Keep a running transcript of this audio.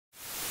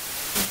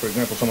For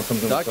example, someone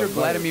comes in Dr. with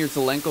Vladimir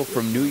Zelenko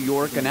from New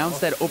York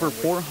announced that over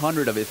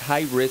 400 of his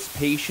high-risk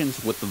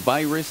patients with the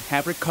virus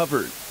have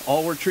recovered.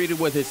 All were treated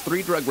with his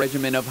 3-drug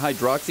regimen of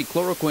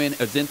hydroxychloroquine,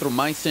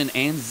 azithromycin,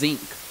 and zinc.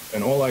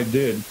 And all I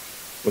did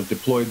was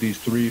deploy these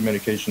 3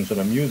 medications that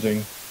I'm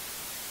using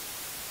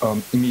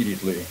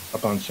immediately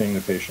upon seeing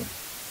the patient,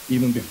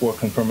 even before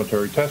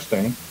confirmatory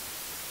testing,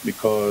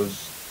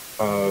 because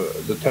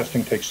the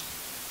testing takes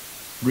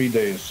 3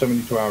 days,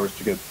 72 hours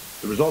to get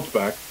the results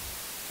back.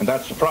 And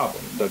that's the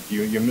problem, that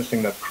you're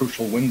missing that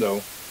crucial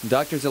window.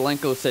 Dr.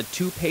 Zelenko said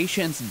 2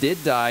 patients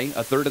did die,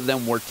 a third of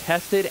them were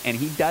tested, and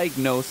he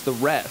diagnosed the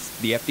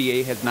rest. The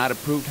FDA has not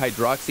approved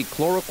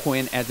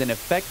hydroxychloroquine as an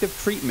effective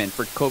treatment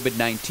for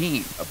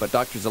COVID-19, but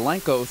Dr.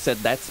 Zelenko said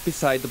that's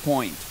beside the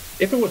point.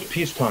 If it was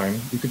peacetime,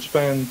 you could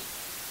spend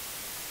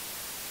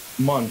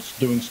months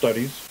doing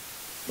studies,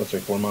 let's say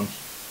 4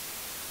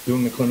 months,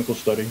 doing the clinical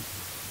study,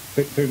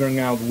 figuring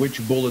out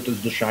which bullet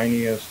is the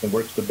shiniest and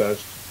works the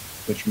best,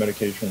 which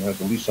medication has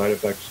the least side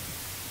effects,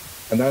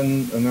 and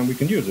then we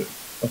can use it.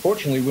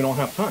 Unfortunately, we don't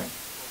have time.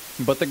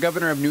 But the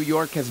governor of New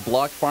York has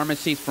blocked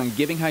pharmacies from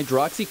giving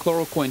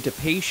hydroxychloroquine to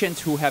patients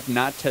who have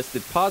not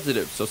tested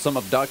positive, so some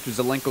of Dr.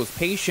 Zelenko's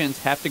patients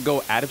have to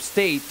go out of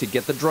state to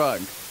get the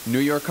drug. New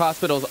York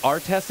hospitals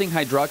are testing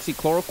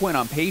hydroxychloroquine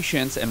on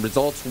patients, and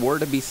results were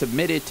to be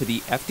submitted to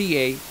the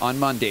FDA on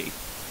Monday.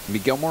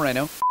 Miguel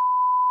Moreno.